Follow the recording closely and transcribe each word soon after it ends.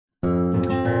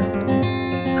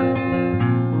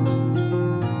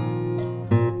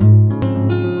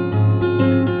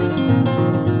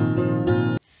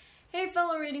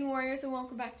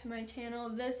welcome back to my channel.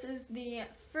 This is the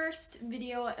first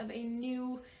video of a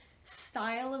new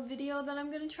style of video that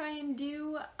I'm going to try and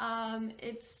do.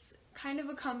 It's kind of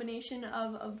a combination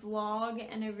of a vlog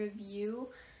and a review.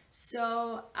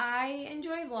 So I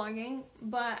enjoy vlogging,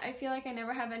 but I feel like I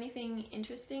never have anything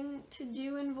interesting to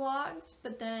do in vlogs.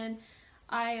 But then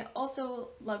I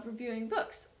also love reviewing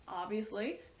books,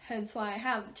 obviously, hence why I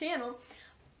have the channel.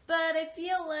 But I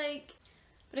feel like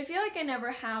I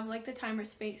never have like the time or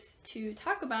space to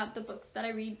talk about the books that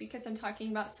I read because I'm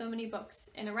talking about so many books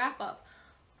in a wrap-up.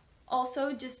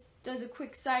 Also, just as a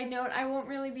quick side note, I won't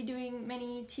really be doing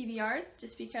many TBRs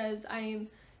just because I am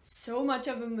so much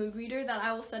of a mood reader that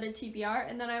I will set a TBR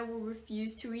and then I will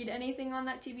refuse to read anything on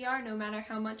that TBR no matter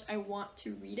how much I want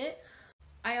to read it.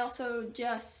 I also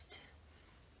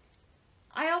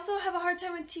have a hard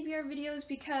time with TBR videos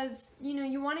because, you know,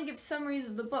 you want to give summaries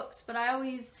of the books, but I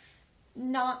always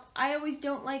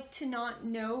don't like to not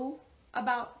know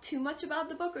about too much about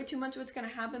the book or too much what's going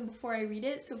to happen before I read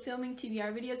it. So filming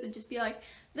TBR videos would just be like,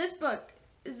 this book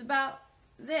is about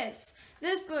this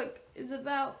book is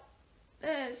about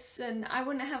this, and I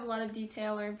wouldn't have a lot of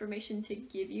detail or information to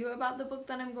give you about the book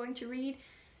that I'm going to read.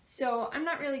 So I'm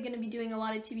not really going to be doing a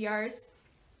lot of TBRs.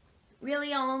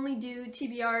 Really, I'll only do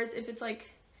TBRs if it's like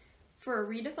for a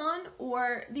readathon,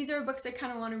 or these are books I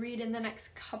kind of want to read in the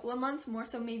next couple of months, more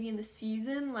so maybe in the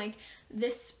season, like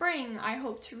this spring I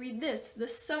hope to read this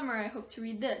summer I hope to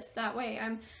read this. That way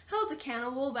I'm held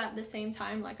accountable, but at the same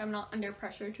time, like, I'm not under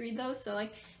pressure to read those. So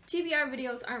like TBR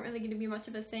videos aren't really going to be much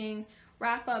of a thing.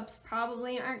 Wrap-ups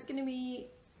probably aren't going to be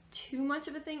too much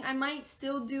of a thing. I might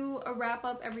still do a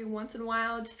wrap-up every once in a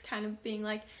while, just kind of being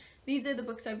like, these are the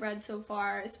books I've read so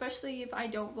far, especially if I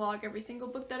don't vlog every single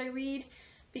book that I read,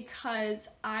 because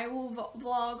I will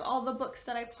vlog all the books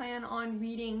that I plan on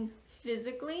reading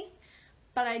physically,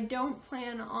 but I don't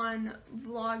plan on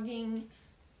vlog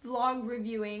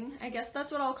reviewing, I guess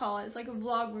that's what I'll call it. It's like a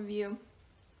vlog review.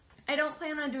 I don't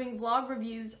plan on doing vlog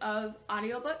reviews of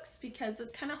audiobooks because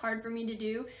it's kind of hard for me to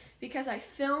do because I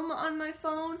film on my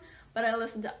phone, but I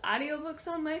listen to audiobooks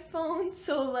on my phone,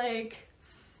 so like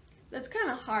that's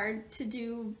kind of hard to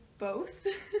do both.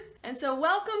 And so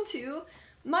welcome to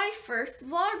my first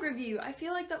vlog review. I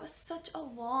feel like that was such a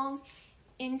long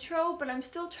intro, but I'm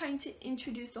still trying to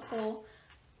introduce the whole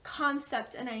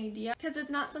concept and idea because it's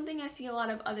not something I see a lot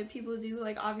of other people do.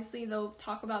 Like, obviously they'll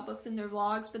talk about books in their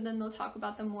vlogs, but then they'll talk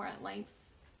about them more at length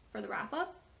for the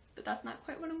wrap-up, but that's not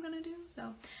quite what I'm gonna do.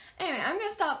 So anyway, I'm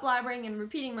gonna stop blabbering and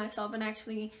repeating myself and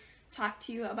actually talk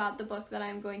to you about the book that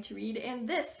I'm going to read in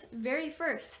this very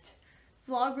first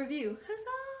vlog review.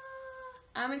 Huzzah!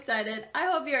 I'm excited. I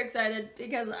hope you're excited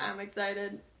because I'm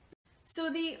excited.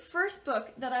 So the first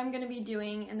book that I'm going to be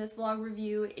doing in this vlog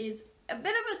review is a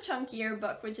bit of a chunkier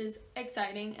book, which is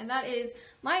exciting, and that is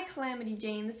My Calamity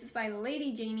Jane. This is by the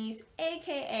Lady Janies,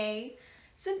 aka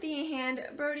Cynthia Hand,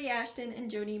 Brody Ashton, and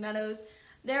Jody Meadows.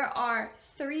 There are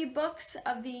 3 books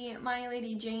of the My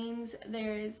Lady Janes.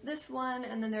 There is this one,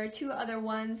 and then there are 2 other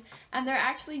ones, and they're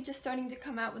actually just starting to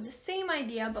come out with the same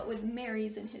idea, but with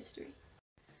Marys in history.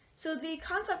 So the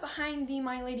concept behind the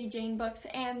My Lady Jane books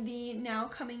and the now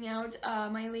coming out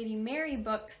My Lady Mary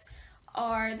books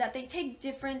are that they take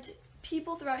different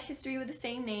people throughout history with the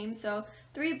same name. So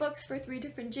 3 books for 3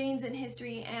 different Janes in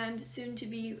history, and soon to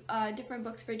be different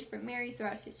books for different Marys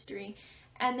throughout history.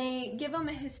 And they give them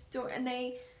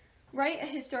they write a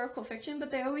historical fiction,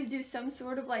 but they always do some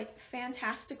sort of like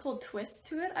fantastical twist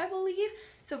to it, I believe.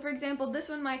 So for example, this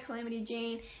one, My Calamity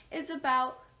Jane, is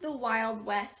about the Wild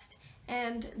West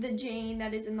and the Jane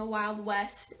that is in the Wild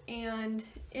West, and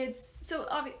it's so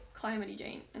Calamity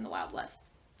Jane in the Wild West,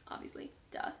 obviously,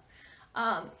 duh.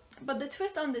 But the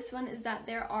twist on this one is that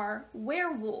there are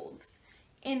werewolves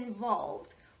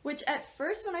involved, which at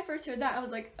first, when I first heard that, I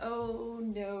was like, oh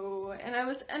no. And I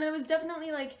was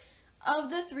definitely like, of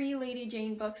the 3 Lady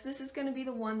Jane books, this is going to be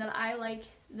the one that I like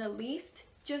the least,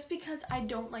 just because I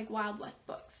don't like Wild West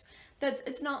books.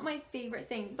 It's not my favorite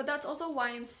thing, but that's also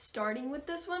why I'm starting with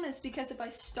this one, is because if I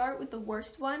start with the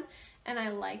worst one and I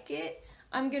like it,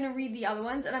 I'm gonna read the other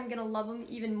ones and I'm gonna love them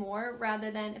even more,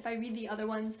 rather than if I read the other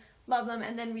ones, love them,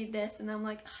 and then read this and I'm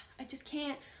like, I just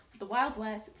can't. With the Wild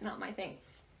West, it's not my thing.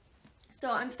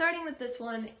 So I'm starting with this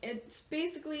one. It's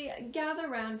basically gather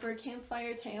round for a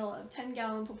campfire tale of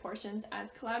 10-gallon proportions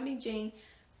as Calamity Jane,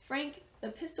 Frank, the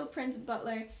Pistol Prince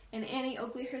Butler, and Annie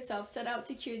Oakley herself set out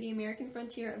to cure the American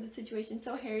frontier of a situation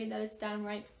so hairy that it's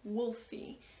downright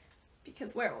wolfy,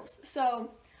 because werewolves.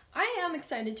 So I am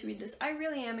excited to read this. I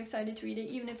really am excited to read it,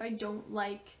 even if I don't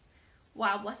like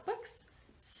Wild West books.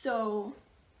 So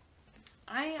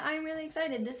I'm really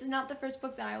excited. This is not the first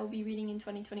book that I will be reading in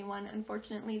 2021.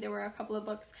 Unfortunately, there were a couple of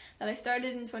books that I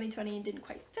started in 2020 and didn't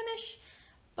quite finish.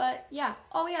 But yeah,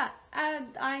 oh yeah,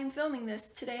 I'm filming this.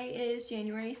 Today is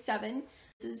January 7.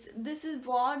 This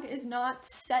vlog is not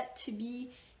set to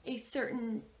be a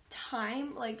certain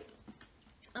time. Like,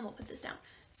 I'm gonna put this down.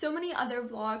 So many other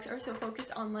vlogs are so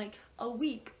focused on like a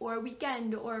week or a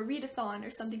weekend or a readathon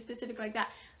or something specific like that.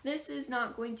 This is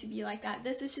not going to be like that.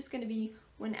 This is just going to be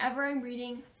whenever I'm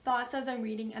reading, thoughts as I'm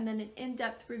reading, and then an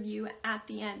in-depth review at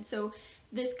the end. So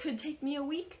this could take me a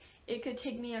week. It could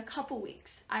take me a couple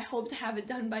weeks. I hope to have it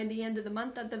done by the end of the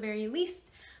month at the very least.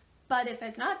 But if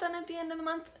it's not done at the end of the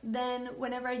month, then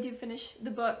whenever I do finish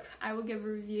the book, I will give a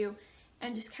review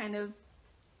and just kind of,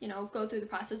 you know, go through the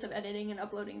process of editing and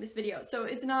uploading this video. So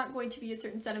it's not going to be a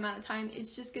certain set amount of time.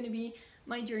 It's just going to be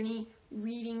my journey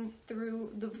reading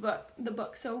through the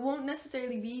book. So it won't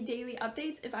necessarily be daily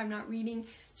updates if I'm not reading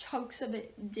chunks of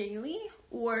it daily,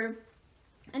 or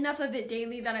enough of it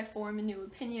daily that I form a new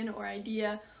opinion or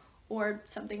idea or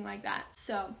something like that.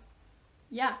 So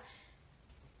yeah,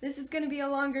 this is going to be a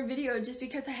longer video just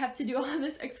because I have to do all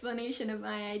this explanation of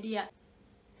my idea.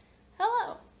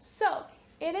 Hello. So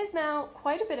it is now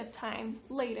quite a bit of time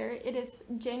later. It is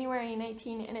January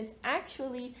 19 and it's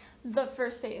actually the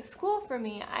first day of school for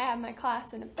me. I have my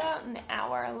class in about an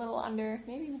hour, a little under,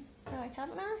 maybe like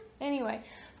half an hour? Anyway,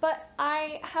 but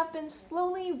I have been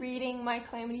slowly reading my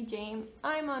Calamity Jane.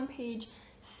 I'm on page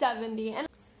 70 and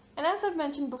as I've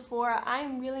mentioned before,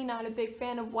 I'm really not a big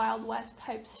fan of Wild West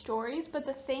type stories, but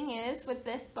the thing is with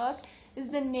this book is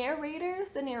the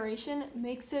narration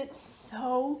makes it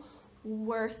so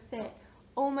worth it.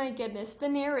 Oh my goodness, the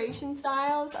narration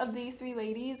styles of these three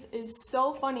ladies is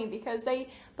so funny because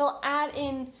they'll add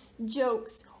in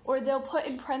jokes, or they'll put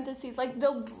in parentheses, like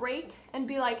they'll break and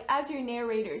be like, as your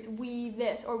narrators, we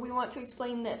this, or we want to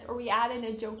explain this, or we add in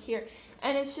a joke here.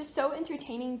 And it's just so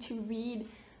entertaining to read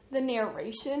the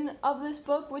narration of this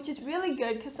book, which is really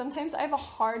good because sometimes I have a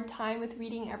hard time with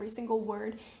reading every single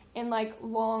word in like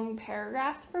long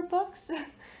paragraphs for books.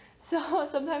 So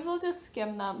sometimes I'll just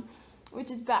skim them,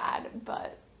 which is bad,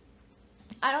 but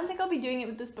I don't think I'll be doing it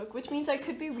with this book, which means I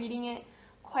could be reading it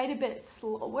quite a bit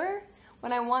slower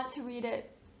when I want to read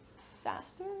it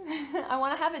faster. I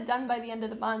want to have it done by the end of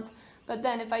the month, but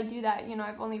then if I do that, you know,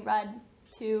 I've only read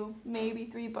 2, maybe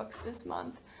 3 books this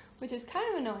month, which is kind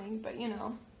of annoying, but you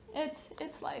know,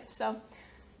 it's life. So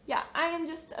yeah, I am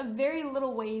just a very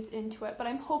little ways into it, but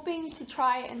I'm hoping to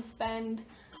try and spend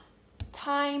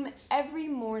time every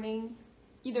morning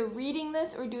either reading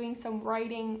this or doing some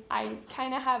writing. I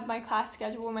kind of have my class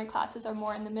schedule where my classes are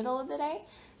more in the middle of the day.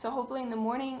 So hopefully in the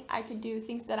morning I could do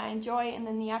things that I enjoy, and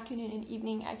then the afternoon and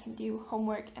evening I can do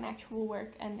homework and actual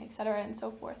work and etc. and so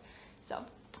forth. So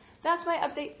that's my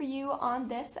update for you on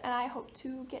this, and I hope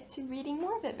to get to reading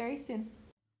more of it very soon.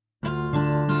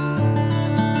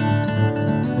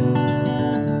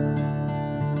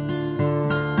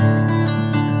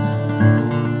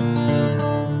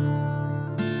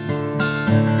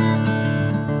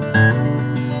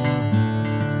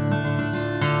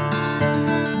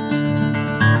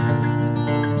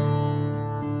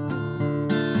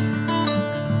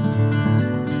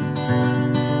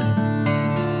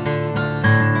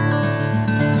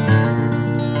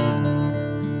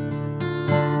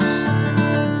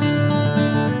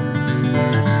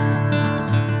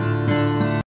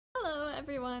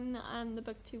 On the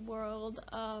booktube world.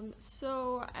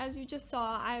 So as you just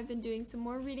saw, I've been doing some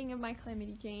more reading of my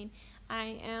Calamity Jane.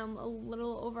 I am a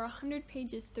little over 100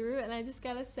 pages through, and I just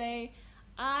gotta say,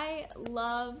 I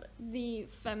love the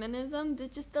feminism,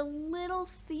 just the little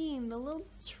theme, the little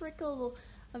trickle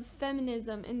of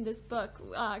feminism in this book,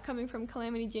 coming from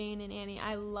Calamity Jane and Annie.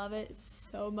 I love it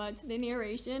so much. The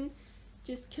narration,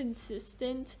 just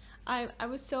consistent. I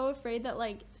was so afraid that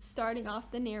like starting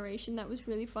off the narration that was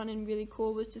really fun and really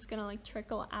cool was just gonna like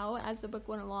trickle out as the book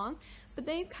went along, but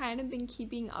they've kind of been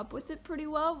keeping up with it pretty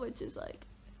well, which is like,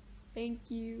 thank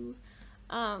you.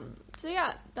 So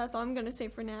yeah, that's all I'm gonna say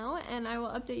for now, and I will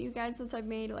update you guys once I've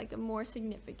made like a more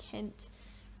significant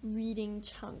reading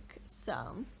chunk.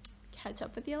 So catch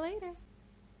up with you later.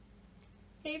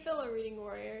 Hey fellow reading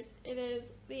warriors, it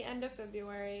is the end of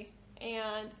February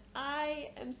and I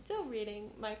am still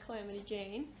reading my Calamity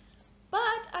Jane, but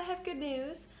I have good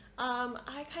news.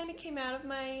 I kind of came out of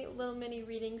my little mini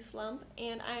reading slump,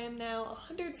 and I am now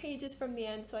 100 pages from the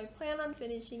end, so I plan on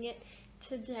finishing it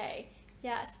today.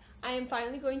 Yes, I am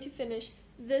finally going to finish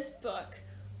this book.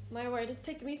 My word, it's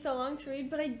taken me so long to read,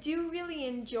 but I do really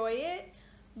enjoy it,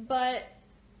 but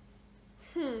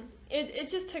it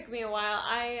just took me a while.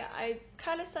 I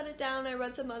kind of set it down, I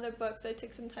read some other books, I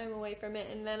took some time away from it,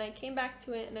 and then I came back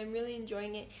to it, and I'm really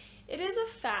enjoying it. It is a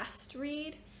fast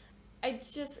read.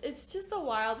 It's just a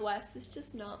Wild West. It's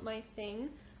just not my thing,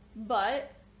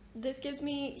 but this gives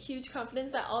me huge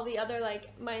confidence that all the other,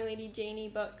 like, My Lady Janie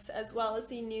books, as well as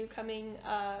the new coming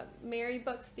Mary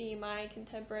books, the My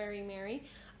Contemporary Mary,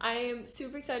 I am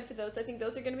super excited for those. I think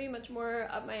those are going to be much more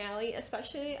up my alley,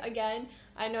 especially, again,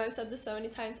 I know I've said this so many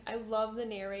times, I love the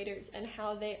narrators and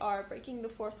how they are breaking the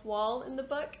fourth wall in the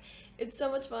book. It's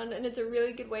so much fun, and it's a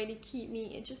really good way to keep me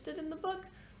interested in the book.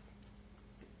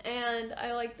 And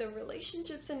I like the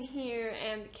relationships in here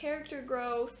and the character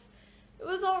growth. It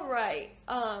was alright,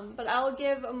 but I'll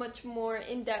give a much more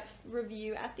in-depth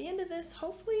review at the end of this,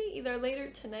 hopefully either later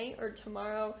tonight or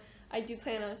tomorrow. I do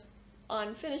plan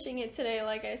on finishing it today,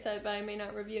 like I said, but I may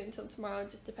not review it until tomorrow,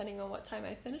 just depending on what time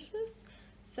I finish this.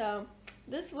 So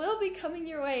this will be coming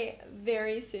your way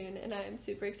very soon, and I am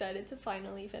super excited to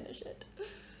finally finish it.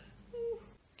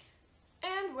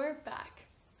 And we're back.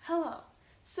 Hello.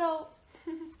 So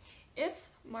it's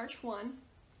March 1,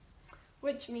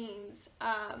 which means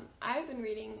I've been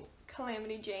reading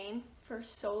Calamity Jane for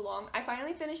so long. I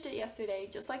finally finished it yesterday,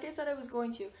 just like I said I was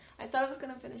going to. I said I was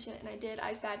going to finish it, and I did.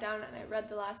 I sat down and I read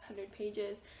the last 100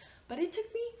 pages, but it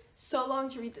took me so long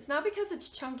to read this. Not because it's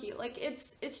chunky. Like,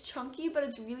 it's chunky, but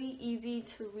it's really easy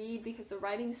to read because the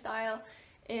writing style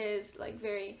is, like,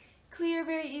 very clear,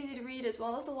 very easy to read, as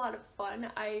well as a lot of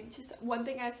fun. One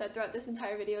thing I said throughout this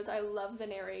entire video is I love the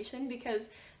narration, because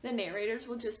the narrators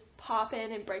will just pop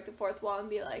in and break the fourth wall and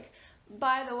be like,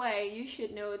 by the way, you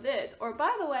should know this, or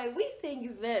by the way, we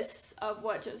think this of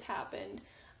what just happened,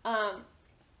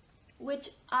 which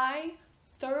I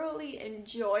thoroughly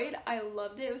enjoyed. I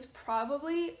loved it. It was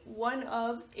probably one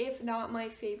of, if not my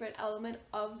favorite element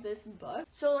of this book.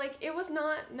 So, like, it was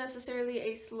not necessarily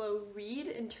a slow read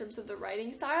in terms of the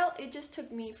writing style. It just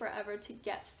took me forever to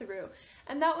get through.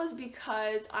 And that was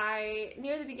because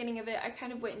near the beginning of it, I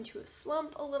kind of went into a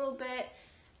slump a little bit.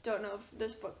 Don't know if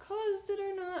this book caused it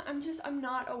or not. I'm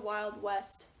not a Wild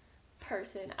West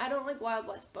person. I don't like Wild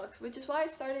West books, which is why I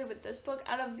started with this book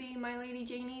out of the My Lady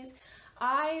Janies.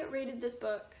 I rated this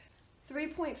book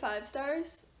 3.5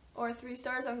 stars, or 3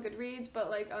 stars on Goodreads,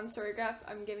 but, like, on Storygraph,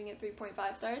 I'm giving it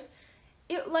 3.5 stars.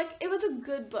 It was a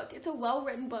good book. It's a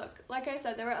well-written book. Like I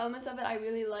said, there were elements of it I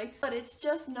really liked, but it's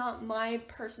just not my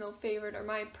personal favorite or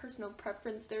my personal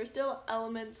preference. There were still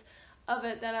elements of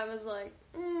it that I was like,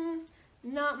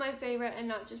 not my favorite, and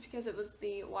not just because it was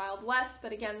the Wild West,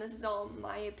 but again, this is all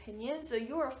my opinion, so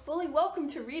you are fully welcome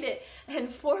to read it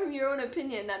and form your own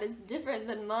opinion that is different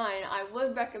than mine.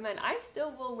 I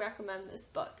still will recommend this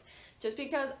book. Just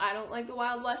because I don't like the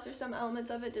Wild West or some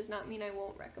elements of it does not mean I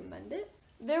won't recommend it.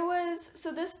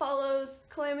 So this follows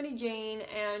Calamity Jane,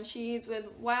 and she's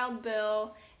with Wild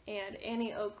Bill and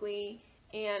Annie Oakley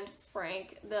and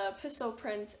Frank, the Pistol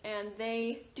Prince, and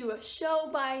they do a show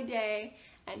by day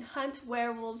and hunt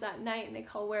werewolves at night, and they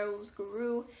call werewolves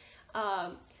Guru,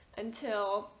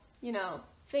 until, you know,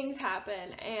 things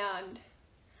happen. And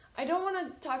I don't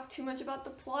want to talk too much about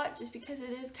the plot, just because it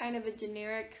is kind of a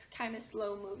generic, kind of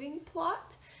slow-moving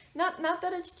plot. Not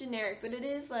that it's generic, but it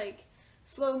is, like,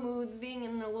 slow-moving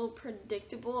and a little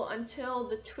predictable until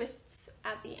the twists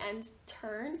at the end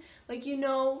turn. Like, you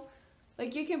know,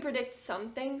 like, you can predict some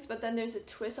things, but then there's a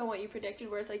twist on what you predicted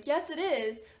where it's like, yes, it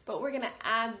is, but we're going to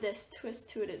add this twist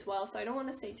to it as well. So I don't want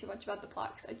to say too much about the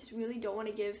plot, because I just really don't want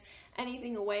to give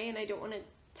anything away, and I don't want to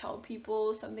tell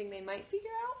people something they might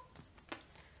figure out.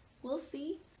 We'll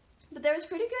see. But there was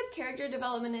pretty good character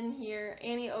development in here.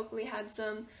 Annie Oakley had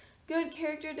some good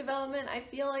character development. I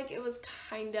feel like it was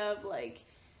kind of like,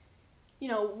 you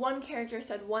know, one character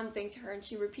said one thing to her and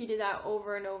she repeated that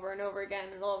over and over and over again,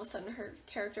 and all of a sudden her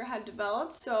character had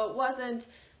developed. So it wasn't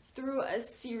through a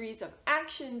series of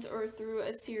actions or through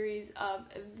a series of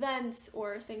events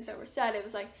or things that were said. It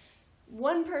was like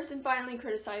one person finally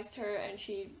criticized her and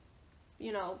she,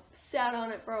 you know, sat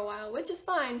on it for a while, which is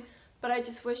fine, but I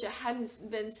just wish it hadn't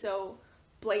been so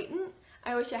blatant.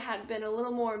 I wish it had been a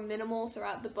little more minimal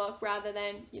throughout the book, rather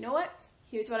than, you know what,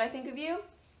 here's what I think of you.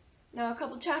 Now, a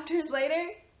couple chapters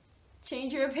later,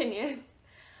 change your opinion.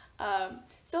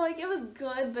 So, like, it was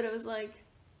good, but it was like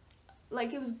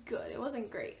it was good. It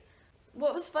wasn't great.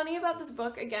 What was funny about this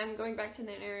book, again, going back to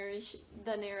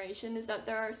the narration, is that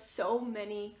there are so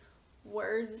many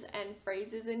words and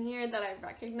phrases in here that I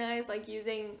recognize, like,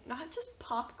 using not just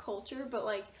pop culture, but,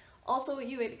 like, also what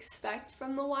you would expect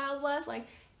from the Wild West, like,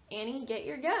 Annie, get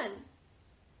your gun.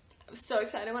 I was so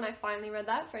excited when I finally read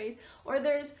that phrase. Or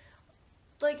there's,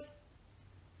 like,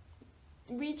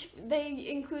 they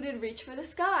included Reach for the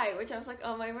Sky, which I was like,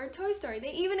 oh my word, Toy Story.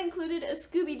 They even included a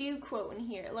Scooby-Doo quote in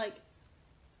here. Like,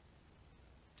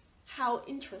 how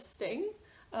interesting.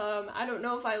 I don't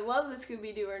know if I love the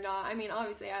Scooby-Doo or not. I mean,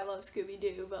 obviously I love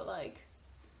Scooby-Doo, but like,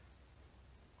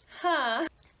 huh.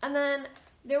 And then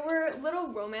there were little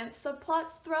romance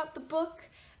subplots throughout the book,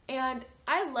 and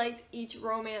I liked each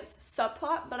romance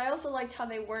subplot, but I also liked how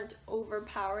they weren't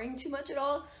overpowering too much at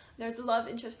all. There's a love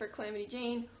interest for Calamity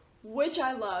Jane, which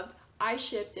I loved. I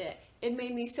shipped it. It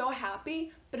made me so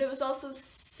happy, but it was also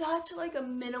such like a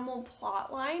minimal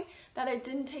plot line that it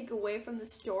didn't take away from the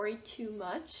story too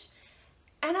much.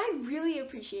 And I really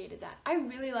appreciated that. I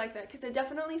really liked that because it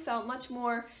definitely felt much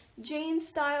more Jane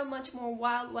style, much more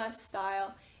Wild West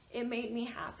style. It made me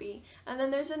happy. And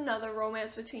then there's another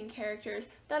romance between characters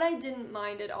that I didn't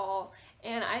mind at all,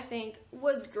 and I think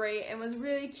was great and was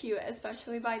really cute,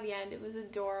 especially by the end. It was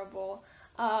adorable.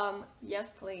 Yes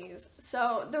please.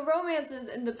 So the romances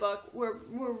in the book were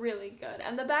really good,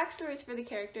 and the backstories for the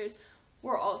characters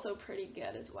were also pretty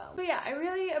good as well. But yeah, I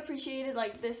really appreciated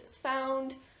like this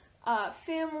found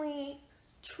family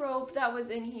trope that was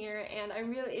in here, and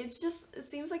it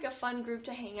seems like a fun group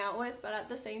to hang out with, but at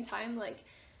the same time, like,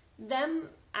 them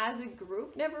as a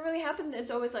group never really happened. It's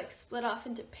always like split off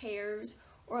into pairs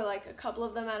or like a couple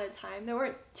of them at a time. There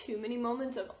weren't too many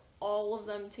moments of all of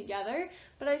them together,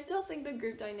 but I still think the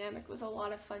group dynamic was a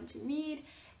lot of fun to read.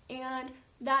 And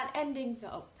that ending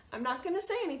though, I'm not gonna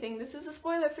say anything, this is a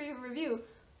spoiler for your review,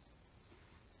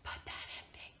 but that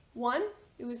ending, one,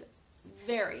 it was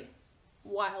very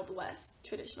Wild West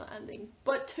traditional ending,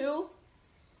 but two,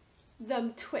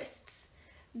 them twists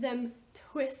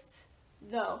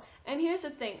though. And here's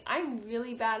the thing, I'm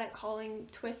really bad at calling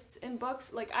twists in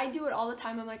books. Like, I do it all the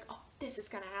time. I'm like, oh, this is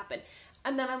gonna happen,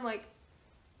 and then I'm like,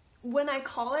 when I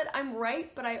call it, I'm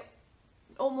right, but I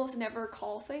almost never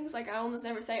call things. Like, I almost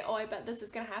never say, oh, I bet this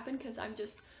is gonna happen, because I'm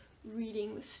just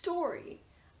reading the story.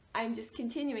 I'm just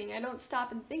continuing. I don't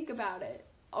stop and think about it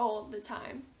all the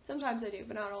time. Sometimes I do,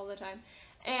 but not all the time.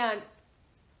 And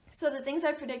so the things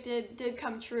I predicted did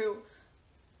come true,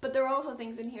 but there were also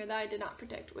things in here that I did not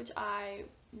predict, which I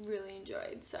really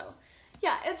enjoyed. So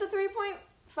yeah, it's a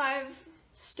 3.5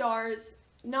 stars,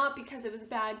 not because it was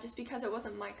bad, just because it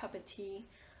wasn't my cup of tea.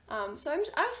 So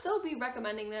I'll still be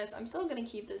recommending this. I'm still going to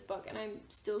keep this book, and I'm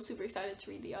still super excited to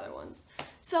read the other ones.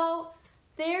 So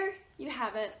there you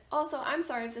have it. Also, I'm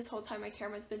sorry if this whole time my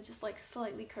camera's been just like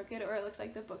slightly crooked, or it looks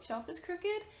like the bookshelf is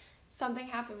crooked. Something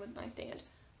happened with my stand.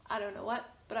 I don't know what,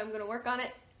 but I'm going to work on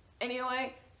it.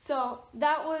 Anyway, so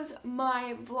that was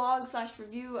my vlog /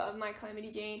 review of my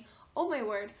Calamity Jane. Oh my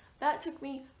word, that took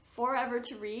me forever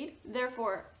to read,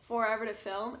 therefore forever to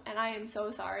film, and I am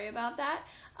so sorry about that.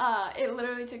 It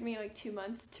literally took me like 2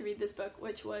 months to read this book,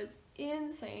 which was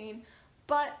insane,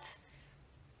 but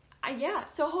yeah,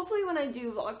 so hopefully when I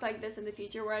do vlogs like this in the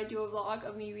future, where I do a vlog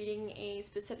of me reading a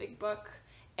specific book,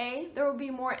 there will be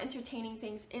more entertaining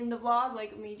things in the vlog,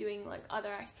 like me doing like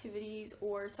other activities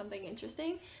or something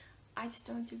interesting. I just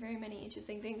don't do very many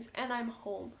interesting things, and I'm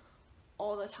home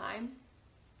all the time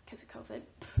because of COVID.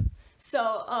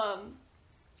 So,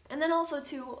 and then also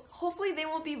too, hopefully they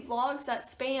won't be vlogs that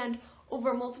spanned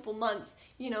over multiple months,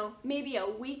 you know, maybe a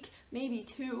week, maybe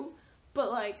 2, but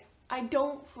like, I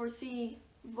don't foresee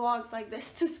vlogs like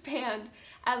this to span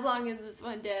as long as this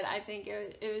one did. I think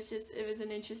it was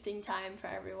an interesting time for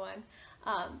everyone.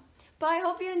 But I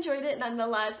hope you enjoyed it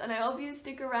nonetheless, and I hope you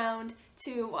stick around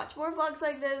to watch more vlogs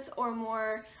like this or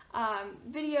more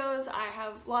videos. I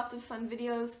have lots of fun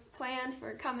videos planned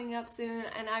for coming up soon,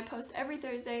 and I post every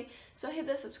Thursday, so hit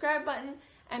the subscribe button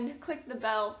and click the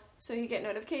bell so you get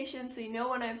notifications, so you know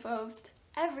when I post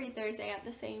every Thursday at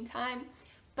the same time.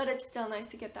 But it's still nice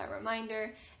to get that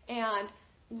reminder, and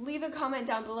leave a comment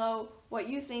down below what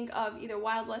you think of either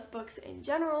Wild West books in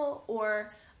general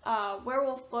or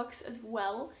werewolf books as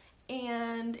well.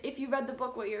 And if you read the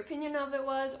book, what your opinion of it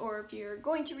was, or if you're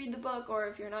going to read the book, or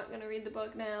if you're not going to read the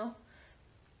book now,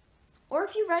 or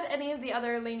if you read any of the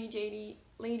other Lady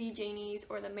Janies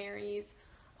or the Marys,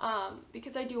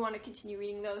 because I do want to continue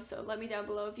reading those. So let me down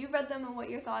below if you read them and what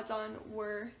your thoughts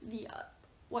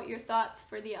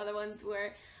for the other ones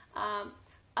were.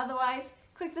 Otherwise,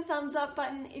 click the thumbs up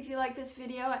button if you like this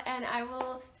video, and I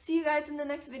will see you guys in the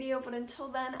next video. But until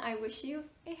then, I wish you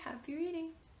a happy reading.